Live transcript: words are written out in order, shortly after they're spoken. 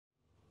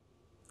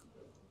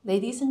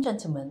Ladies and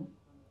gentlemen,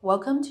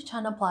 welcome to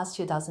CHINAPLAS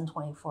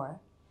 2024.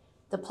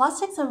 The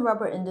plastics and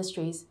rubber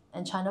industries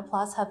and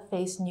CHINAPLAS have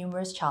faced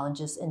numerous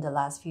challenges in the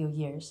last few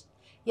years.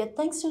 Yet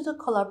thanks to the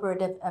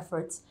collaborative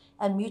efforts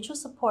and mutual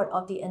support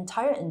of the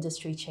entire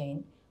industry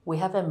chain, we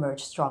have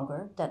emerged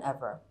stronger than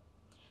ever.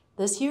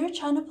 This year,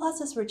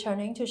 CHINAPLAS is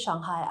returning to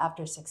Shanghai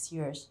after 6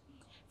 years,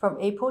 from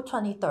April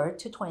 23rd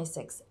to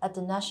 26th at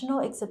the National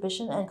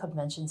Exhibition and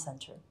Convention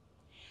Center.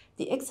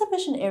 The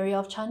exhibition area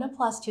of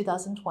CHINAPLAS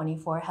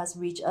 2024 has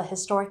reached a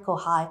historical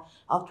high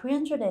of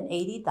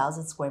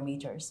 380,000 square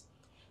meters,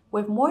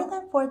 with more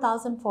than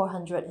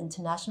 4,400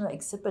 international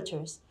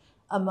exhibitors,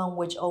 among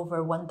which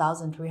over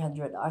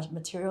 1,300 are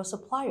material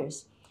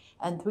suppliers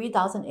and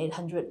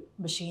 3,800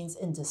 machines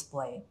in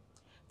display.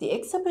 The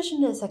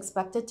exhibition is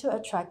expected to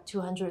attract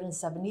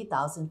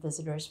 270,000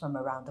 visitors from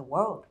around the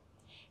world,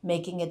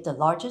 making it the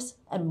largest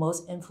and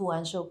most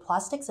influential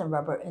plastics and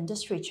rubber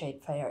industry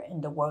trade fair in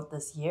the world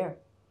this year.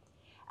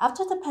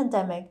 After the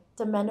pandemic,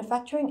 the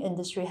manufacturing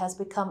industry has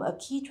become a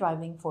key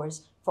driving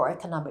force for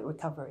economic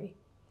recovery.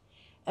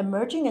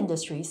 Emerging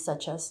industries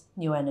such as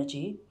new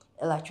energy,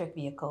 electric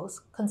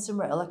vehicles,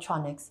 consumer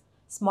electronics,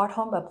 smart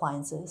home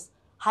appliances,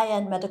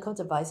 high-end medical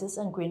devices,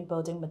 and green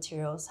building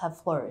materials have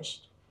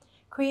flourished,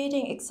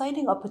 creating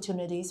exciting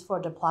opportunities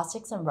for the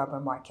plastics and rubber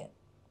market.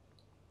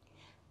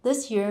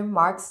 This year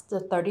marks the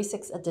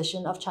 36th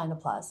edition of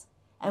CHINAPLAS,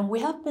 and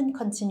we have been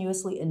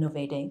continuously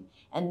innovating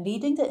and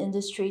leading the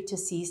industry to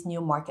seize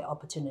new market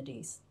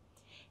opportunities.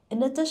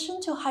 In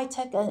addition to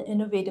high-tech and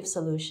innovative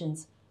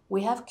solutions,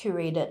 we have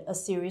curated a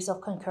series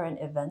of concurrent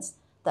events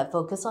that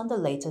focus on the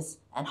latest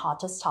and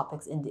hottest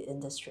topics in the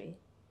industry.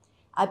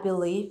 I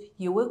believe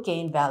you will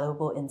gain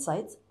valuable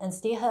insights and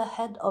stay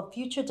ahead of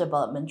future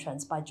development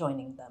trends by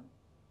joining them.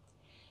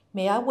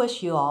 May I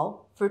wish you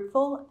all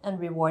fruitful and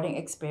rewarding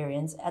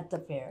experience at the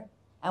fair,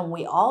 and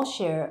we all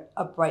share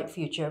a bright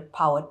future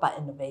powered by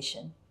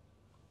innovation.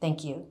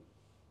 Thank you.